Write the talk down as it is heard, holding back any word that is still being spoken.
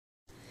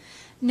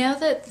Now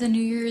that the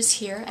new year is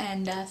here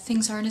and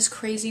things aren't as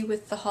crazy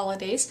with the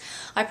holidays,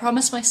 I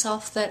promised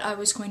myself that I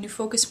was going to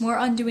focus more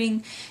on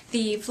doing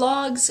the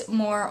vlogs,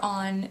 more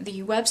on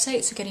the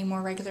website, so getting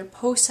more regular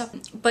posts up.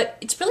 But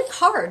it's really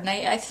hard, and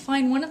I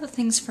find one of the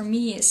things for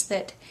me is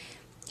that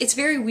it's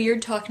very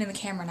weird talking to the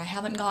camera, and I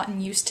haven't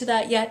gotten used to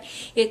that yet.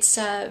 It's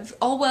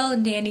all well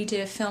and dandy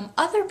to film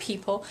other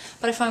people,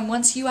 but I find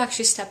once you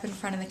actually step in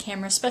front of the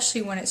camera,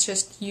 especially when it's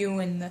just you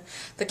and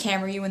the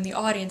camera, you and the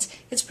audience,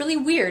 it's really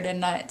weird,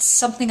 and it's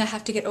something I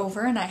have to get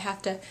over, and I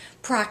have to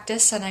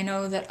practice, and I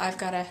know that I've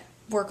got to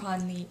work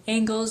on the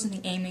angles and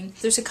the aiming.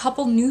 There's a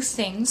couple new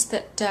things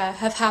that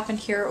have happened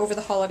here over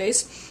the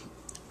holidays.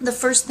 The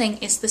first thing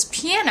is this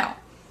piano,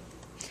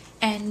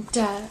 and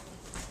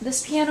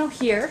this piano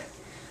here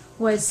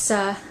was,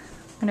 I'm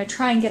going to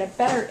try and get a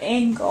better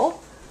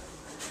angle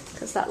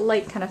because that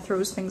light kind of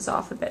throws things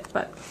off a bit,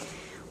 but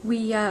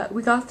we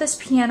got this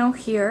piano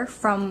here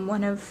from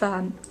one of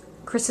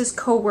Chris's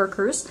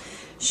co-workers.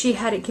 She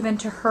had it given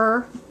to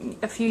her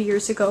a few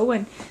years ago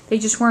and they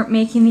just weren't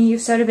making the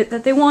use out of it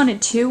that they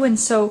wanted to, and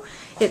so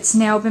it's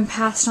now been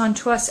passed on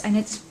to us, and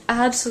it's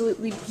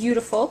absolutely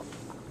beautiful.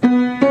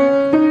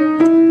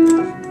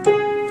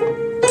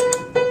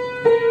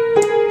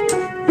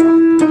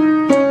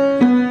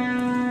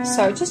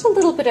 So just a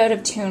little bit out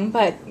of tune,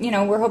 but you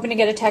know, we're hoping to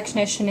get a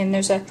technician in.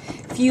 There's a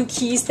few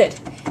keys that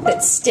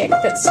stick,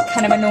 that's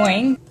kind of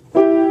annoying.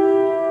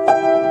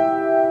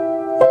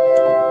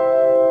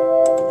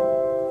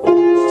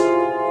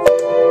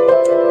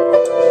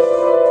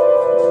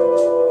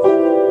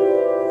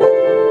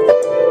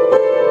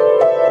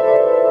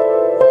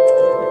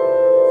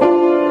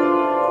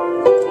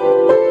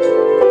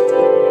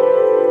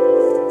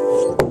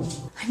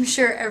 I'm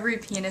sure every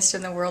pianist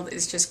in the world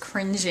is just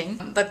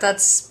cringing, but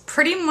that's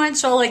pretty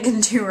much all I can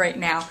do right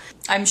now.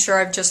 I'm sure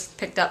I've just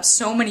picked up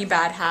so many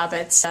bad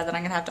habits that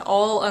I'm gonna have to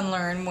all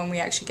unlearn when we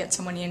actually get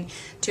someone in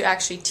to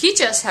actually teach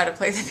us how to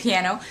play the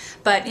piano.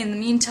 But in the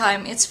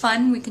meantime, it's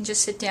fun. We can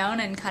just sit down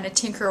and kind of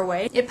tinker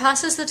away. It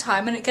passes the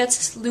time and it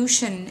gets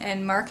Lucian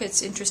and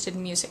Marcus interested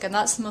in music, and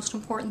that's the most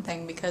important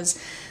thing, because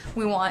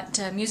we want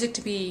music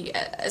to be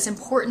as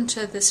important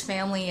to this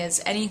family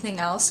as anything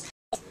else.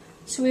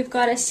 So we've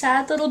got a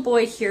sad little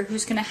boy here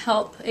who's going to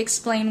help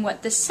explain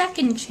what the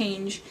second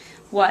change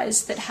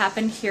was that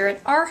happened here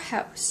at our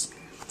house.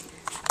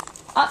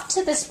 Up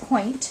to this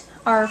point,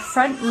 our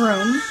front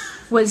room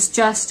was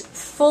just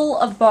full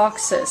of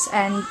boxes,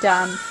 and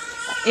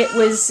it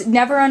was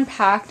never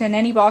unpacked, and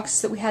any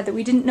boxes that we had that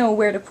we didn't know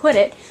where to put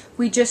it,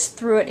 we just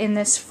threw it in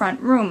this front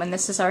room. And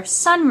this is our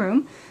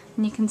sunroom,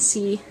 and you can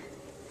see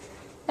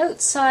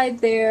outside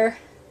there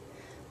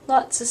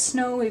lots of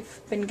snow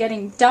we've been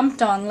getting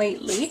dumped on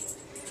lately.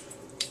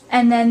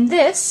 And then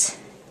this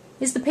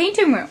is the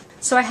painting room.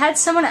 So I had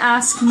someone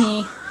ask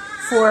me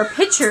for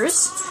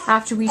pictures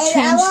after we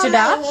changed it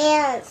up.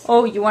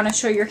 Oh, you want to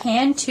show your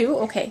hand too?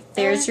 Okay,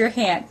 there's your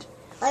hand.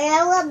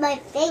 I love my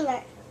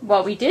finger.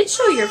 Well, we did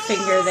show your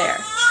finger there.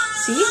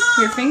 See?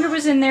 Your finger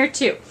was in there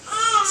too.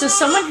 So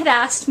someone had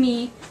asked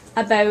me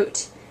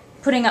about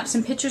putting up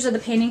some pictures of the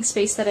painting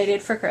space that I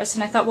did for Chris,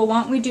 and I thought, well,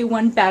 why don't we do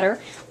one better?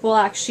 We'll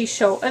actually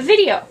show a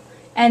video.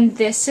 And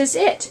this is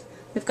it.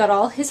 We've got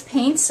all his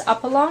paints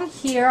up along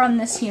here on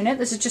this unit.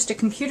 This is just a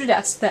computer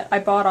desk that I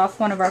bought off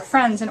one of our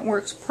friends, and it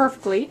works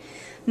perfectly.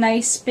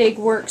 Nice big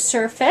work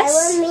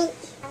surface.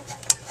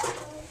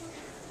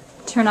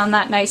 Turn on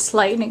that nice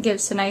light and it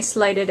gives a nice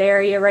lighted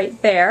area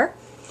right there.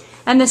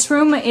 And this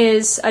room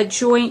is a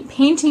joint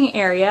painting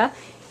area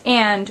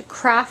and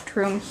craft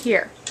room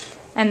here.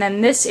 And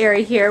then this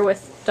area here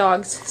with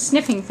dogs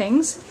sniffing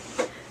things.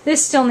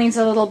 This still needs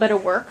a little bit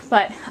of work,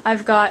 but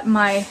I've got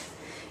my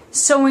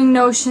sewing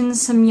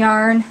notions, some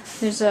yarn.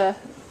 There's a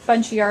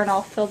bunch of yarn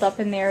all filled up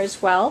in there as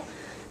well.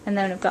 And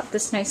then I've got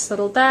this nice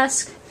little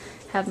desk.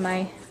 Have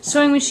my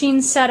sewing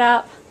machine set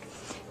up.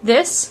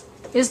 This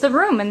is the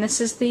room, and this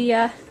is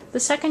the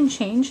second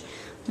change.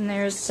 And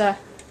there's a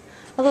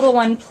little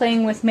one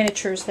playing with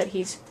miniatures that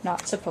he's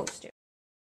not supposed to.